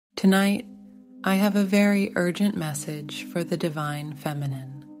Tonight, I have a very urgent message for the Divine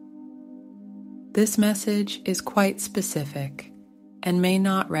Feminine. This message is quite specific and may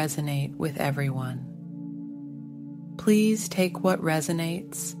not resonate with everyone. Please take what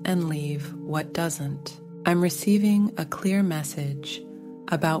resonates and leave what doesn't. I'm receiving a clear message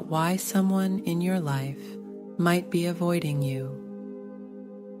about why someone in your life might be avoiding you.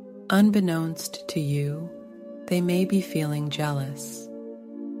 Unbeknownst to you, they may be feeling jealous.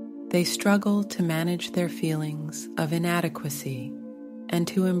 They struggle to manage their feelings of inadequacy and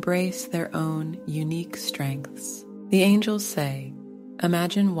to embrace their own unique strengths. The angels say,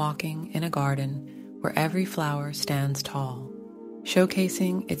 imagine walking in a garden where every flower stands tall,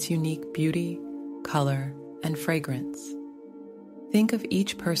 showcasing its unique beauty, color, and fragrance. Think of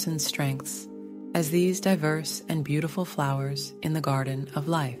each person's strengths as these diverse and beautiful flowers in the garden of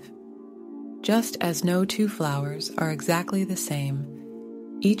life. Just as no two flowers are exactly the same,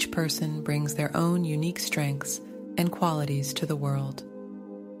 each person brings their own unique strengths and qualities to the world.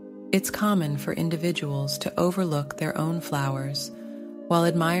 It's common for individuals to overlook their own flowers while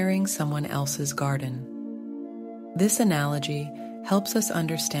admiring someone else's garden. This analogy helps us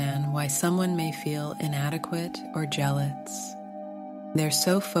understand why someone may feel inadequate or jealous. They're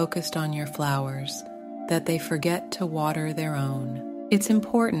so focused on your flowers that they forget to water their own. It's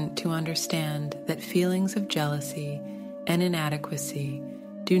important to understand that feelings of jealousy and inadequacy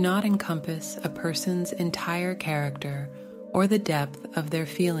do not encompass a person's entire character or the depth of their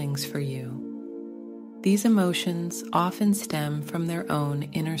feelings for you. These emotions often stem from their own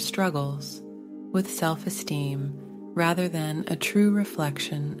inner struggles with self-esteem rather than a true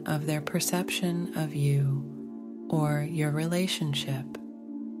reflection of their perception of you or your relationship.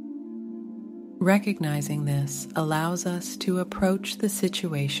 Recognizing this allows us to approach the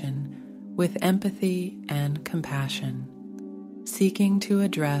situation with empathy and compassion, seeking to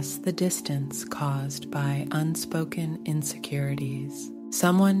address the distance caused by unspoken insecurities.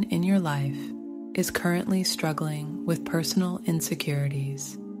 Someone in your life is currently struggling with personal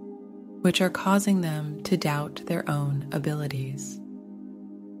insecurities, which are causing them to doubt their own abilities.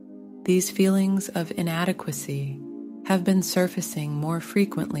 These feelings of inadequacy have been surfacing more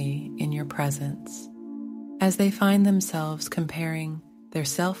frequently in your presence as they find themselves comparing their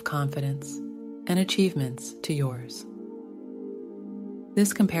self-confidence and achievements to yours.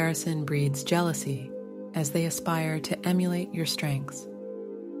 This comparison breeds jealousy as they aspire to emulate your strengths.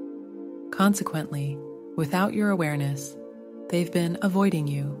 Consequently, without your awareness, they've been avoiding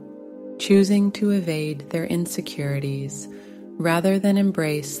you, choosing to evade their insecurities rather than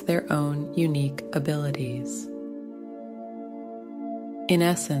embrace their own unique abilities. In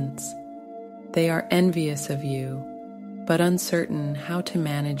essence, they are envious of you, but uncertain how to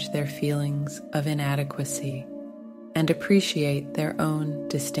manage their feelings of inadequacy and appreciate their own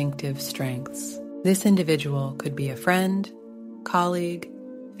distinctive strengths. This individual could be a friend, colleague,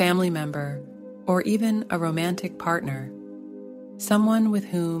 family member, or even a romantic partner, someone with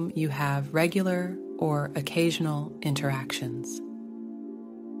whom you have regular or occasional interactions.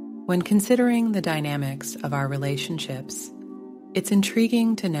 When considering the dynamics of our relationships, it's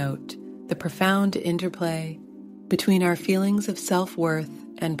intriguing to note the profound interplay between our feelings of self-worth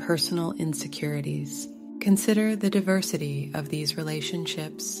and personal insecurities. Consider the diversity of these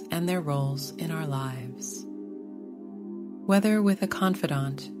relationships and their roles in our lives. Whether with a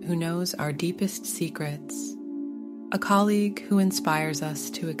confidant who knows our deepest secrets, a colleague who inspires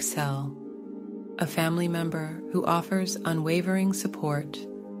us to excel, a family member who offers unwavering support,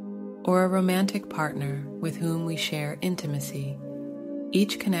 or a romantic partner with whom we share intimacy,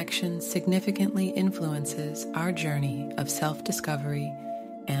 each connection significantly influences our journey of self-discovery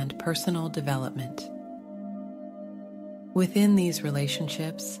and personal development. Within these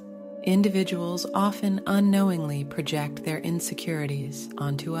relationships, individuals often unknowingly project their insecurities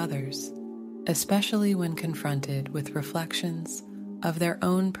onto others, especially when confronted with reflections of their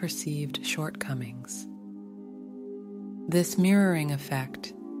own perceived shortcomings. This mirroring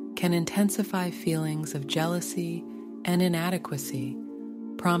effect can intensify feelings of jealousy and inadequacy,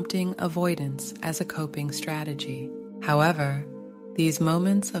 prompting avoidance as a coping strategy. However, these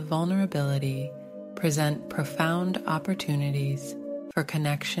moments of vulnerability present profound opportunities for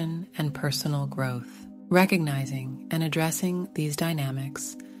connection and personal growth. Recognizing and addressing these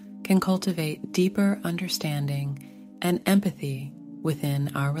dynamics can cultivate deeper understanding and empathy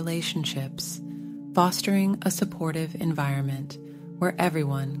within our relationships, fostering a supportive environment where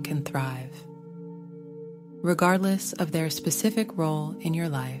everyone can thrive. Regardless of their specific role in your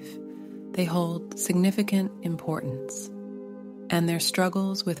life, they hold significant importance, and their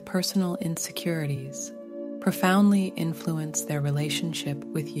struggles with personal insecurities profoundly influence their relationship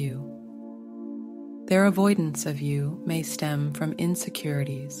with you. Their avoidance of you may stem from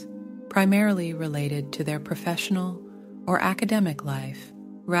insecurities, primarily related to their professional or academic life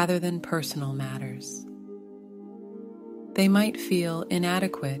rather than personal matters. They might feel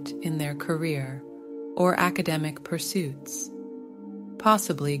inadequate in their career or academic pursuits,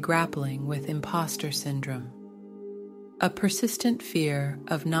 possibly grappling with imposter syndrome, a persistent fear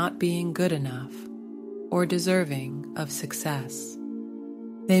of not being good enough or deserving of success.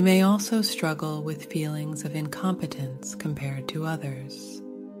 They may also struggle with feelings of incompetence compared to others,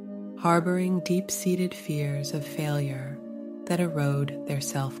 harboring deep-seated fears of failure that erode their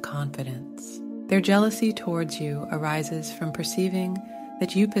self-confidence. Their jealousy towards you arises from perceiving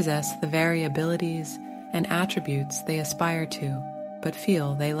that you possess the very abilities and attributes they aspire to, but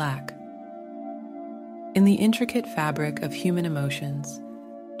feel they lack. In the intricate fabric of human emotions,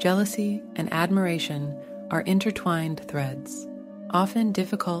 jealousy and admiration are intertwined threads, often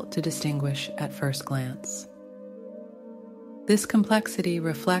difficult to distinguish at first glance. This complexity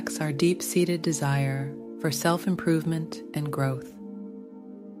reflects our deep-seated desire for self-improvement and growth.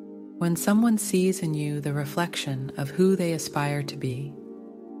 When someone sees in you the reflection of who they aspire to be,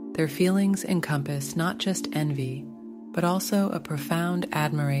 their feelings encompass not just envy, but also a profound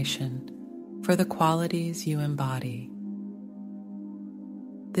admiration for the qualities you embody.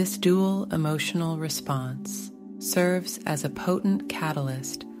 This dual emotional response serves as a potent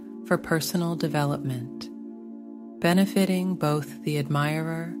catalyst for personal development, benefiting both the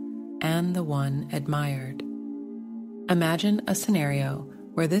admirer and the one admired. Imagine a scenario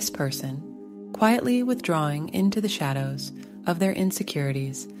where this person, quietly withdrawing into the shadows of their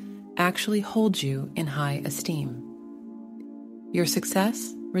insecurities, actually holds you in high esteem. Your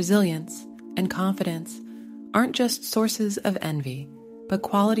success, resilience, and confidence aren't just sources of envy, but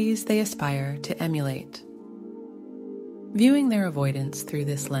qualities they aspire to emulate. Viewing their avoidance through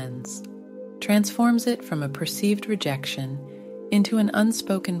this lens transforms it from a perceived rejection into an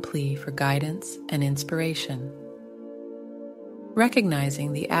unspoken plea for guidance and inspiration.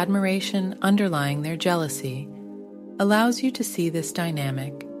 Recognizing the admiration underlying their jealousy allows you to see this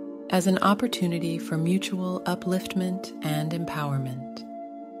dynamic as an opportunity for mutual upliftment and empowerment.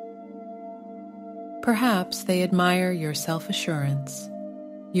 Perhaps they admire your self-assurance,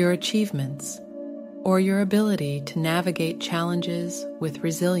 your achievements, or your ability to navigate challenges with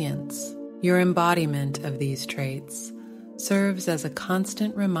resilience. Your embodiment of these traits serves as a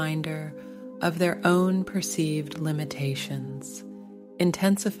constant reminder of their own perceived limitations,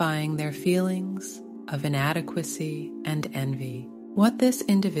 intensifying their feelings of inadequacy and envy. What this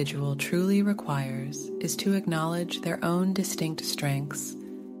individual truly requires is to acknowledge their own distinct strengths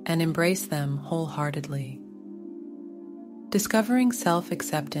and embrace them wholeheartedly. Discovering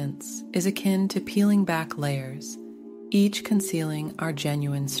self-acceptance is akin to peeling back layers, each concealing our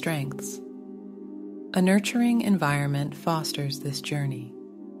genuine strengths. A nurturing environment fosters this journey.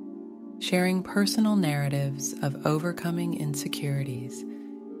 Sharing personal narratives of overcoming insecurities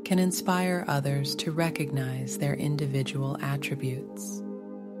can inspire others to recognize their individual attributes.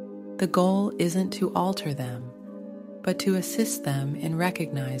 The goal isn't to alter them, but to assist them in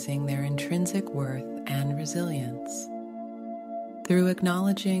recognizing their intrinsic worth and resilience. Through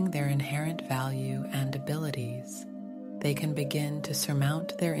acknowledging their inherent value and abilities, they can begin to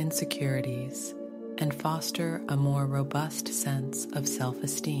surmount their insecurities and foster a more robust sense of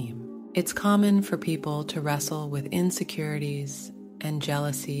self-esteem. It's common for people to wrestle with insecurities and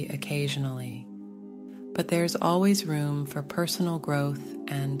jealousy occasionally, but there's always room for personal growth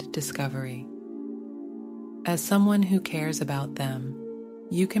and discovery. As someone who cares about them,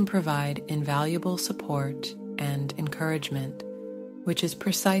 you can provide invaluable support and encouragement, which is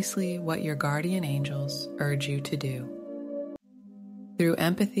precisely what your guardian angels urge you to do. Through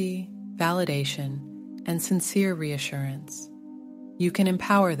empathy, validation, and sincere reassurance, you can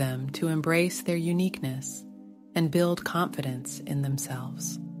empower them to embrace their uniqueness and build confidence in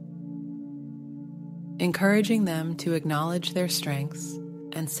themselves. Encouraging them to acknowledge their strengths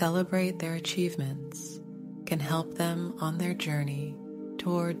and celebrate their achievements can help them on their journey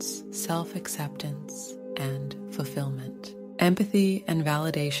towards self-acceptance and fulfillment. Empathy and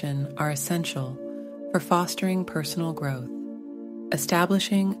validation are essential for fostering personal growth,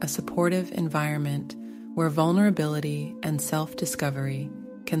 establishing a supportive environment where vulnerability and self-discovery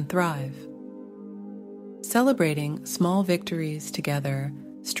can thrive. Celebrating small victories together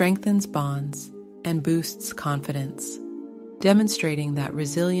strengthens bonds and boosts confidence, demonstrating that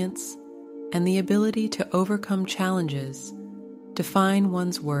resilience and the ability to overcome challenges define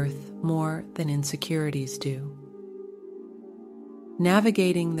one's worth more than insecurities do.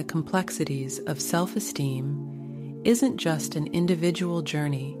 Navigating the complexities of self-esteem isn't just an individual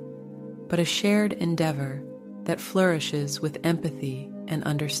journey, but a shared endeavor that flourishes with empathy and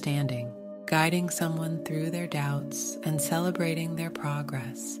understanding. Guiding someone through their doubts and celebrating their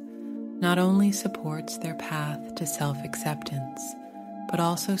progress not only supports their path to self-acceptance, but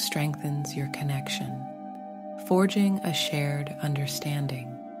also strengthens your connection, forging a shared understanding.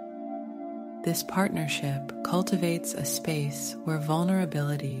 This partnership cultivates a space where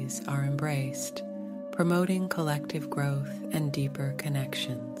vulnerabilities are embraced, promoting collective growth and deeper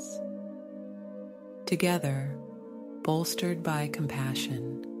connections. Together, bolstered by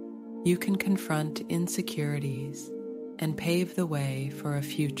compassion, you can confront insecurities and pave the way for a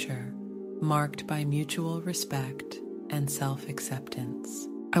future marked by mutual respect and self-acceptance.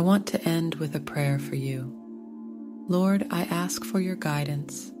 I want to end with a prayer for you. Lord, I ask for your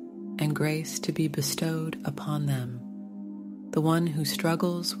guidance and grace to be bestowed upon them, the one who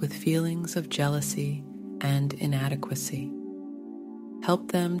struggles with feelings of jealousy and inadequacy.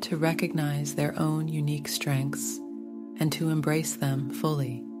 Help them to recognize their own unique strengths and to embrace them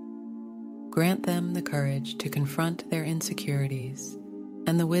fully. Grant them the courage to confront their insecurities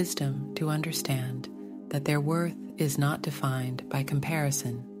and the wisdom to understand that their worth is not defined by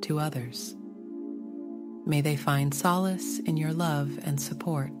comparison to others. May they find solace in your love and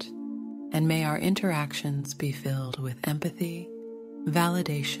support, and may our interactions be filled with empathy,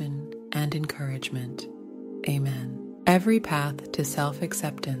 validation, and encouragement. Amen. Every path to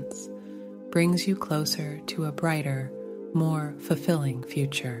self-acceptance brings you closer to a brighter, more fulfilling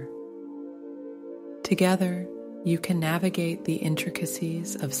future. Together, you can navigate the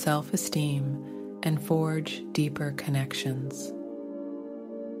intricacies of self-esteem and forge deeper connections.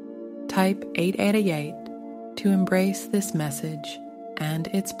 Type 888 to embrace this message and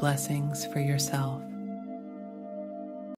its blessings for yourself.